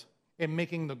does, in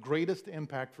making the greatest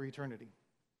impact for eternity.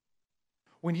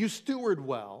 When you steward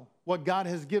well what God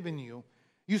has given you,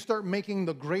 you start making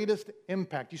the greatest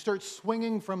impact. You start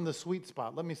swinging from the sweet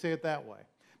spot. Let me say it that way.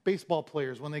 Baseball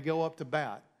players, when they go up to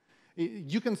bat,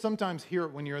 you can sometimes hear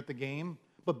it when you're at the game,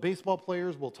 but baseball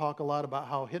players will talk a lot about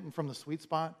how hitting from the sweet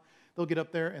spot, they'll get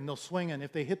up there and they'll swing, and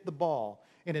if they hit the ball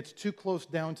and it's too close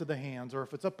down to the hands, or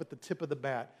if it's up at the tip of the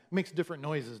bat, it makes different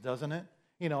noises, doesn't it?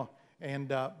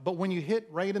 But when you hit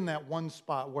right in that one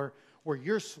spot where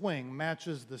your swing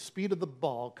matches the speed of the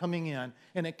ball coming in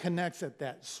and it connects at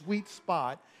that sweet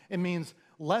spot, it means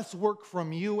less work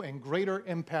from you and greater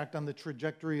impact on the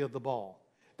trajectory of the ball.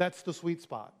 That's the sweet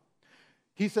spot.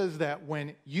 He says that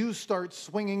when you start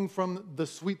swinging from the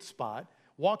sweet spot,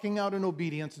 walking out in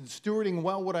obedience and stewarding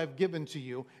well what I've given to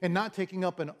you and not taking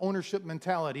up an ownership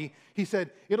mentality, he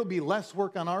said it'll be less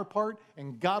work on our part,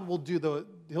 and God will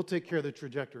He'll take care of the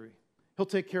trajectory. He'll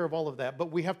take care of all of that,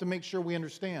 but we have to make sure we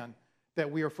understand that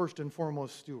we are first and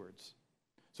foremost stewards.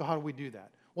 So how do we do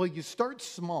that? Well, you start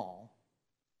small,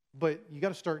 but you got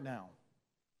to start now.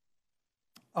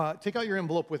 Take out your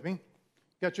envelope with me.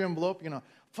 Got your envelope?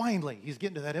 Finally, he's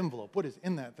getting to that envelope. What is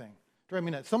in that thing? Drive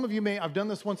me nuts. Some of you I've done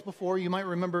this once before. You might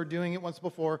remember doing it once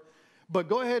before. But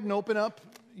go ahead and open up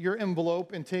your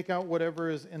envelope and take out whatever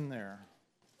is in there.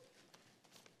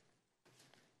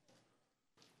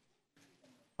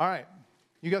 All right.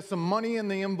 You got some money in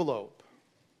the envelope.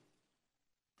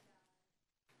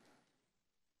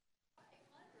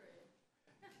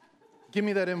 Give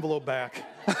me that envelope back.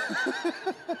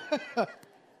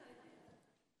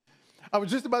 I was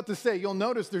just about to say, you'll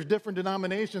notice there's different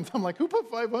denominations. I'm like, who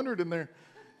put 500 in there?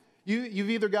 You've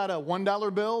either got a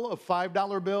 $1 bill, a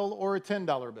 $5 bill, or a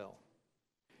 $10 bill.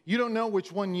 You don't know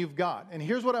which one you've got. And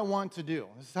here's what I want to do.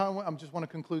 This is how I just want to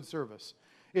conclude service.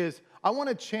 Is I want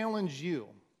to challenge you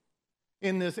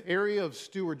in this area of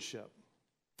stewardship.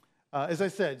 As I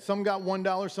said, some got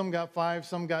 $1, some got $5,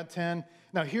 some got 10.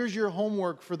 Now, here's your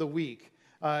homework for the week.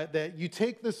 That you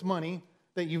take this money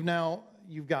that you've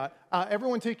got.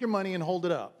 Everyone take your money and hold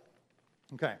it up.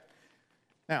 Okay.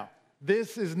 Now,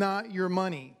 this is not your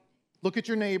money. Look at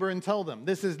your neighbor and tell them,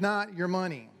 this is not your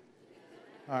money.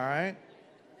 All right?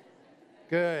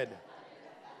 Good.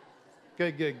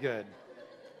 Good, good, good.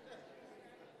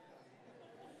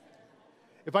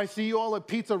 If I see you all at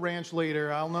Pizza Ranch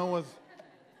later, I'll know what's...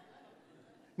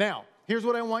 Now, here's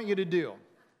what I want you to do.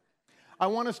 I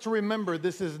want us to remember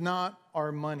this is not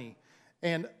our money.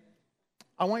 And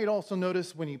I want you to also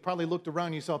notice when you probably looked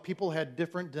around, you saw people had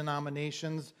different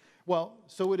denominations. Well,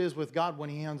 so it is with God when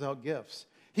he hands out gifts.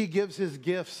 He gives his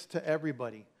gifts to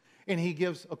everybody. And he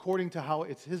gives according to how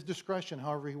it's his discretion,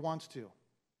 however he wants to.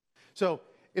 So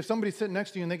if somebody's sitting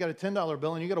next to you and they got a $10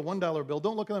 bill and you got a $1 bill,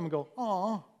 don't look at them and go,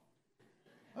 "Aw,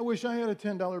 I wish I had a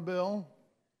 $10 bill,"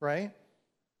 right?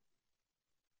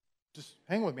 Just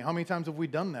hang with me. How many times have we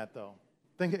done that, though?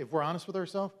 Think if we're honest with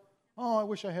ourselves. "Oh, I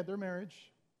wish I had their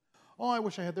marriage. Oh, I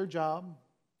wish I had their job.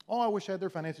 Oh, I wish I had their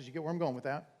finances." You get where I'm going with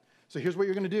that? So here's what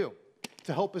you're going to do.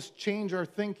 To help us change our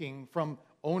thinking from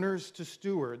owners to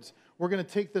stewards, we're going to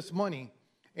take this money,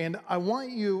 and I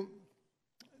want you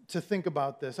to think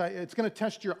about this. It's going to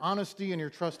test your honesty and your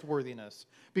trustworthiness,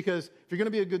 because if you're going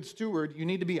to be a good steward, you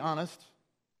need to be honest,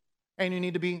 and you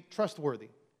need to be trustworthy.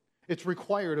 It's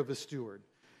required of a steward.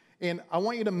 And I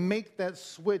want you to make that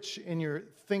switch in your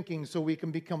thinking so we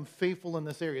can become faithful in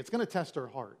this area. It's going to test our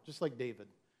heart, just like David.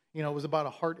 You know, it was about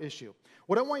a heart issue.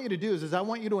 What I want you to do is I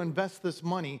want you to invest this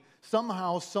money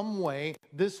somehow, some way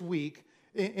this week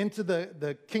into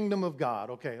the kingdom of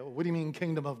God. Okay, what do you mean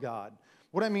kingdom of God?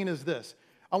 What I mean is this.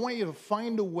 I want you to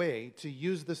find a way to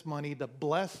use this money to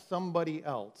bless somebody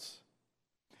else.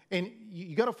 And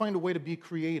you got to find a way to be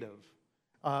creative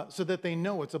so that they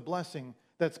know it's a blessing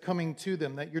that's coming to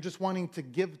them, that you're just wanting to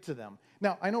give to them.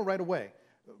 Now, I know right away,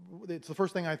 it's the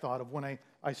first thing I thought of when I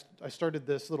started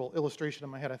this little illustration in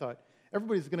my head. I thought,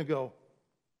 everybody's going to go,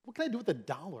 what can I do with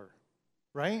 $1?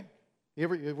 Right?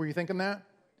 Were you thinking that?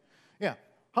 Yeah.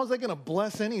 How's that going to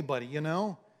bless anybody, you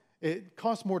know? It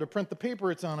costs more to print the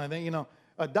paper it's on, I think, you know,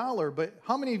 $1. But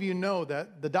how many of you know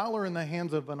that the dollar in the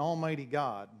hands of an almighty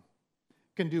God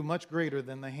can do much greater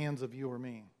than the hands of you or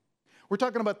me? We're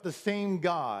talking about the same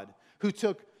God who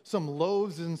took some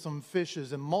loaves and some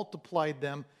fishes and multiplied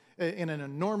them in an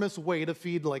enormous way to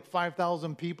feed like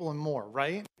 5,000 people and more,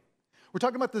 right? We're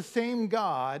talking about the same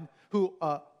God who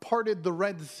parted the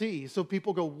Red Sea so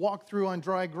people could walk through on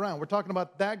dry ground. We're talking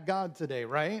about that God today,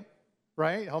 right?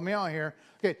 Right? Help me out here.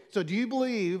 Okay, so do you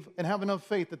believe and have enough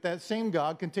faith that that same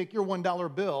God can take your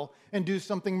 $1 bill and do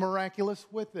something miraculous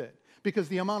with it? Because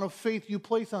the amount of faith you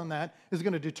place on that is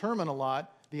going to determine a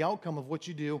lot the outcome of what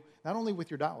you do, not only with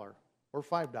your dollar or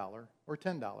 $5 or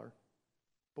 $10,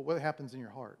 but what happens in your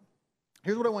heart.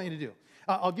 Here's what I want you to do.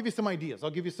 I'll give you some ideas. I'll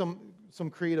give you some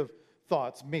creative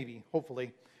thoughts, maybe,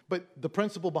 hopefully. But the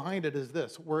principle behind it is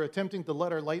this. We're attempting to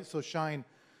let our light so shine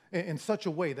in such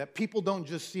a way that people don't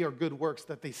just see our good works,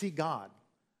 that they see God,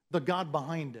 the God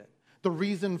behind it, the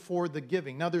reason for the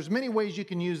giving. Now, there's many ways you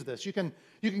can use this. You can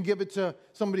give it to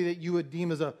somebody that you would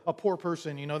deem as a poor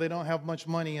person. You know, they don't have much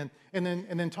money, and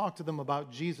then talk to them about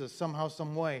Jesus somehow,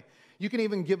 some way. You can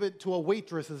even give it to a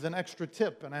waitress as an extra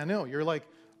tip. And I know, you're like,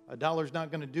 $1's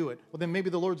not going to do it. Well, then maybe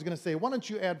the Lord's going to say, why don't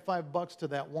you add $5 to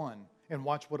that one and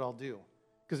watch what I'll do?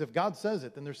 Because if God says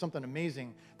it, then there's something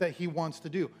amazing that he wants to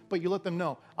do. But you let them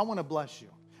know, I want to bless you.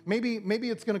 Maybe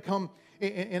it's going to come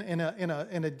in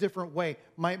a different way.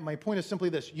 My point is simply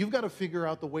this. You've got to figure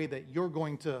out the way that you're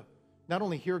going to not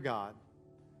only hear God,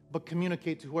 but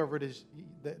communicate to whoever it is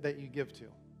that you give to.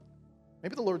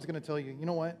 Maybe the Lord's going to tell you, you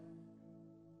know what?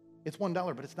 It's $1,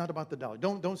 but it's not about the dollar.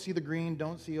 Don't see the green.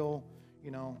 Don't see,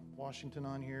 Washington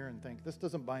on here and think, this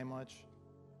doesn't buy much.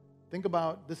 Think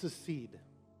about, this is seed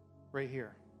right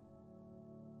here.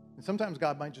 And sometimes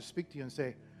God might just speak to you and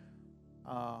say,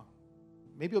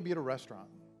 maybe you'll be at a restaurant.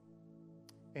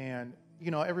 And,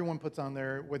 everyone puts on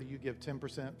there, whether you give 10%,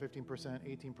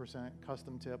 15%, 18%,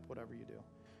 custom tip, whatever you do.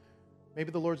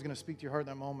 Maybe the Lord's going to speak to your heart in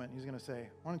that moment. He's going to say,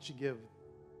 why don't you give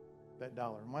that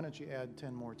 $1? Why don't you add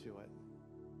 10 more to it?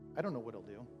 I don't know what he'll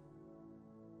do.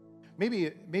 Maybe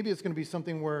it's going to be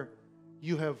something where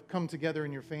you have come together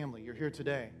in your family. You're here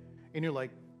today, and you're like,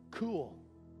 cool,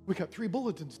 we got 3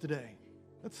 bulletins today.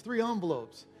 That's 3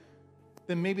 envelopes.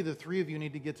 Then maybe the 3 of you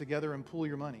need to get together and pool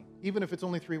your money, even if it's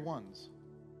only 3 ones,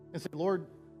 and say, Lord,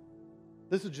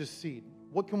 this is just seed.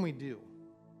 What can we do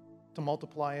to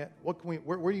multiply it?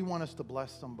 Where do you want us to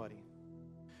bless somebody?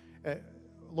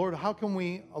 Lord, how can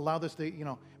we allow this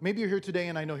to, maybe you're here today,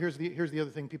 and I know here's the other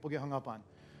thing people get hung up on.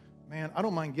 Man, I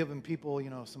don't mind giving people,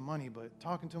 some money, but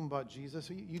talking to them about Jesus,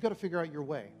 you got to figure out your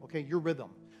way, okay, your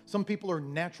rhythm. Some people are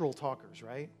natural talkers,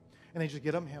 right? And they just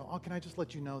get up and, can I just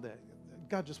let you know that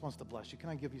God just wants to bless you? Can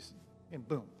I give you some? And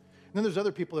boom. And then there's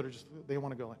other people that are just, they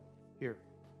want to go like, Here.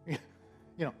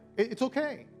 It's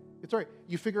okay. It's all right.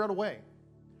 You figure out a way.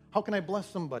 How can I bless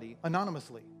somebody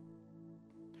anonymously?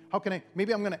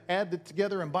 Maybe I'm going to add it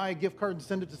together and buy a gift card and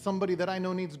send it to somebody that I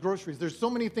know needs groceries. There's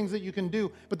so many things that you can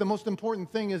do, but the most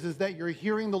important thing is that you're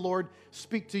hearing the Lord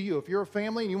speak to you. If you're a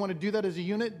family and you want to do that as a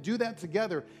unit, do that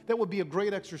together. That would be a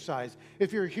great exercise.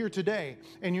 If you're here today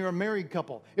and you're a married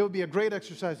couple, it would be a great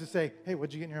exercise to say, hey,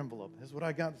 what'd you get in your envelope? This is what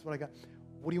I got. This is what I got.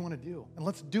 What do you want to do? And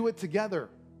let's do it together,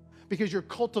 because you're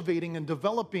cultivating and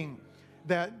developing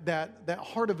that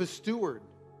heart of a steward.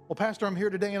 Well, Pastor, I'm here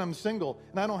today and I'm single,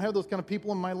 and I don't have those kind of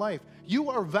people in my life. You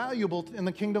are valuable in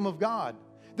the kingdom of God.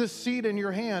 This seed in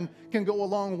your hand can go a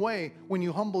long way when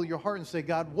you humble your heart and say,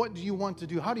 God, what do you want to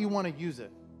do? How do you want to use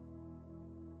it?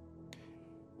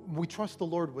 We trust the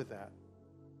Lord with that.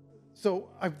 So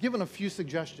I've given a few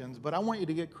suggestions, but I want you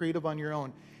to get creative on your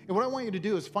own. And what I want you to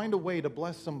do is find a way to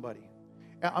bless somebody.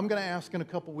 I'm going to ask in a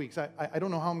couple weeks. I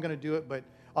don't know how I'm going to do it, but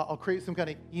I'll create some kind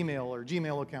of email or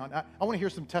Gmail account. I want to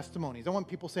hear some testimonies. I want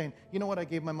people saying, you know what, I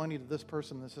gave my money to this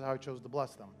person. This is how I chose to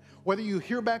bless them. Whether you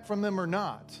hear back from them or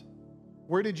not,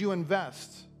 where did you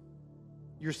invest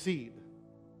your seed?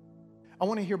 I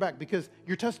want to hear back, because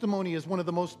your testimony is one of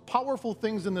the most powerful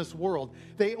things in this world.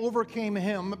 They overcame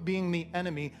him, being the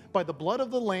enemy, by the blood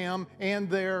of the Lamb and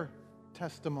their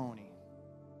testimony.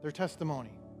 Their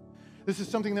testimony. This is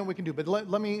something that we can do, but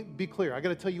let me be clear. I got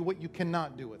to tell you what you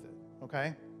cannot do with it.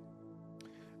 Okay?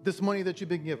 This money that you've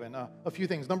been given, a few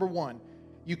things. Number one,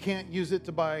 you can't use it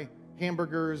to buy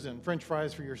hamburgers and French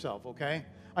fries for yourself, okay?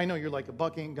 I know you're like, a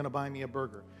buck ain't going to buy me a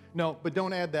burger. No, but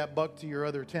don't add that buck to your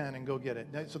other 10 and go get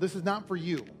it. So this is not for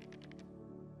you.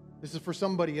 This is for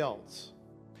somebody else.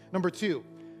 Number two,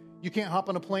 you can't hop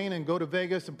on a plane and go to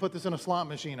Vegas and put this in a slot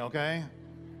machine, okay?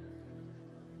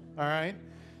 All right?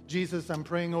 Jesus, I'm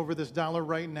praying over this dollar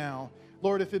right now.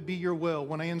 Lord, if it be your will,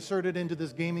 when I insert it into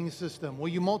this gaming system, will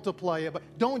you multiply it? But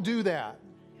don't do that.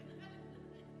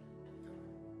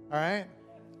 All right?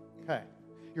 Okay.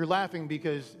 You're laughing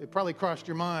because it probably crossed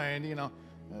your mind,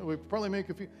 we probably make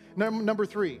a few. Number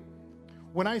three,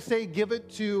 when I say give it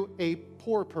to a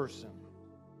poor person,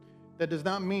 that does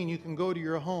not mean you can go to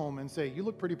your home and say, you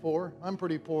look pretty poor, I'm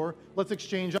pretty poor, let's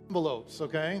exchange envelopes,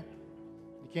 okay?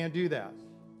 You can't do that.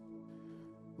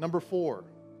 Number four,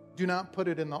 do not put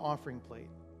it in the offering plate.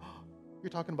 You're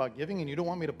talking about giving and you don't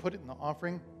want me to put it in the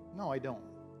offering? No, I don't.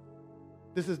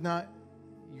 This is not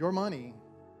your money,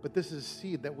 but this is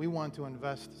seed that we want to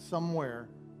invest somewhere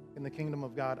in the kingdom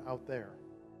of God out there.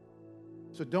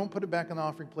 So don't put it back in the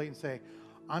offering plate and say,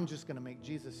 I'm just going to make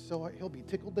Jesus so he'll be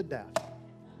tickled to death.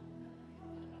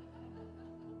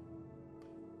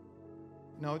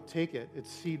 No, take it. It's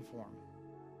seed form.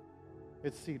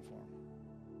 It's seed form.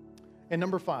 And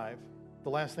number five, the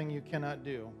last thing you cannot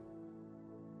do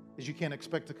is you can't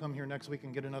expect to come here next week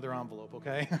and get another envelope,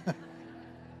 okay?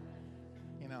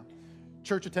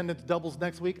 Church attendance doubles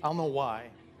next week. I'll know why.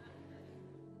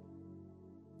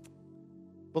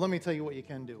 But let me tell you what you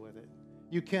can do with it.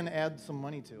 You can add some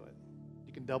money to it.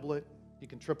 You can double it. You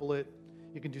can triple it.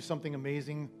 You can do something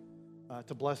amazing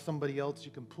to bless somebody else.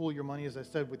 You can pool your money, as I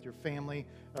said, with your family,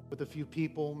 with a few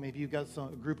people. Maybe you've got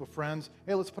a group of friends.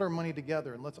 Hey, let's put our money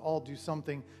together and let's all do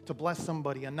something to bless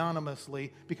somebody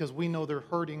anonymously, because we know they're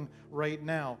hurting right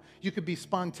now. You could be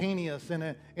spontaneous in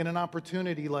an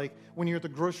opportunity, like when you're at the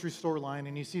grocery store line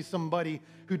and you see somebody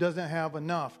who doesn't have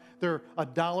enough. They're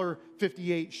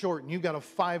 $1.58 short and you've got a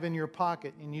 $5 in your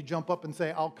pocket, and you jump up and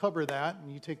say, I'll cover that,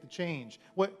 and you take the change.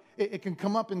 It can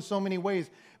come up in so many ways,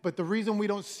 but the reason we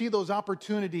don't see those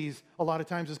opportunities a lot of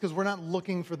times is because we're not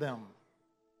looking for them.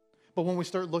 But when we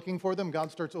start looking for them, God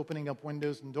starts opening up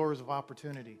windows and doors of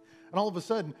opportunity. And all of a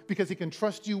sudden, because he can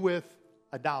trust you with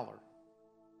 $1,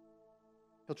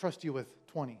 he'll trust you with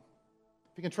 20.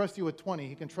 If he can trust you with 20,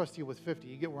 he can trust you with 50.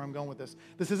 You get where I'm going with this.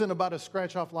 This isn't about a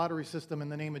scratch-off lottery system in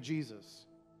the name of Jesus.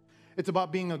 It's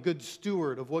about being a good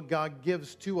steward of what God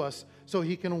gives to us so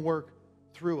he can work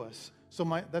through us. So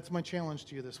that's my challenge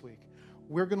to you this week.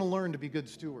 We're going to learn to be good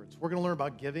stewards. We're going to learn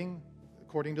about giving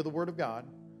according to the Word of God.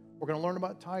 We're going to learn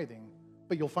about tithing.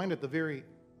 But you'll find at the very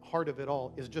heart of it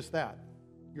all is just that,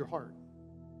 your heart.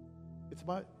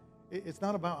 It's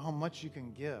not about how much you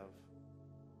can give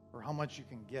or how much you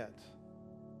can get.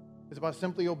 It's about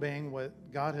simply obeying what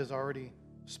God has already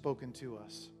spoken to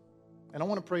us. And I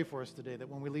want to pray for us today that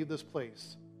when we leave this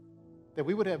place, that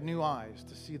we would have new eyes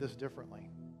to see this differently.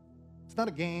 It's not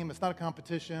a game. It's not a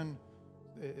competition.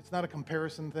 It's not a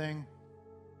comparison thing.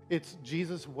 It's,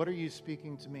 Jesus, what are you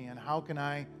speaking to me, and how can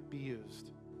I be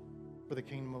used for the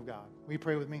kingdom of God? Will you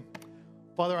pray with me?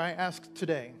 Father, I ask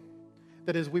today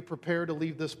that as we prepare to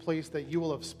leave this place, that you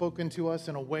will have spoken to us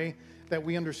in a way that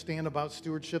we understand about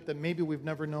stewardship that maybe we've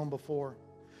never known before.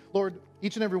 Lord,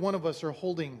 each and every one of us are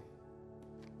holding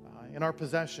in our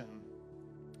possession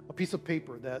a piece of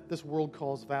paper that this world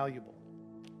calls valuable.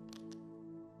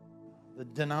 The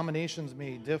denominations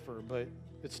may differ, but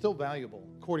it's still valuable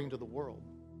according to the world.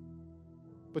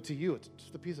 But to you, it's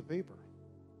just a piece of paper.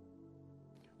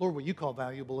 Lord, what you call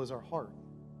valuable is our heart.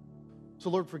 So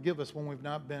Lord, forgive us when we've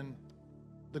not been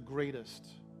the greatest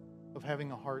of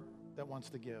having a heart that wants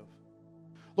to give.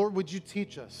 Lord, would you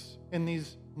teach us in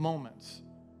these moments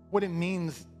what it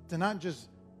means to not just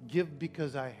give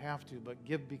because I have to, but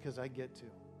give because I get to.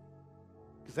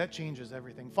 Because that changes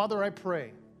everything. Father, I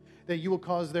pray that you will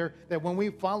cause that when we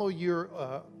follow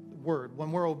your word,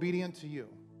 when we're obedient to you,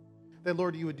 that,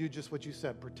 Lord, you would do just what you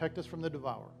said. Protect us from the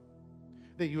devourer.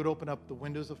 That you would open up the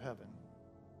windows of heaven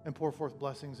and pour forth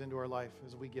blessings into our life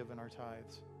as we give in our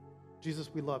tithes. Jesus,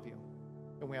 we love you,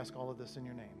 and we ask all of this in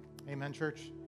your name. Amen, church.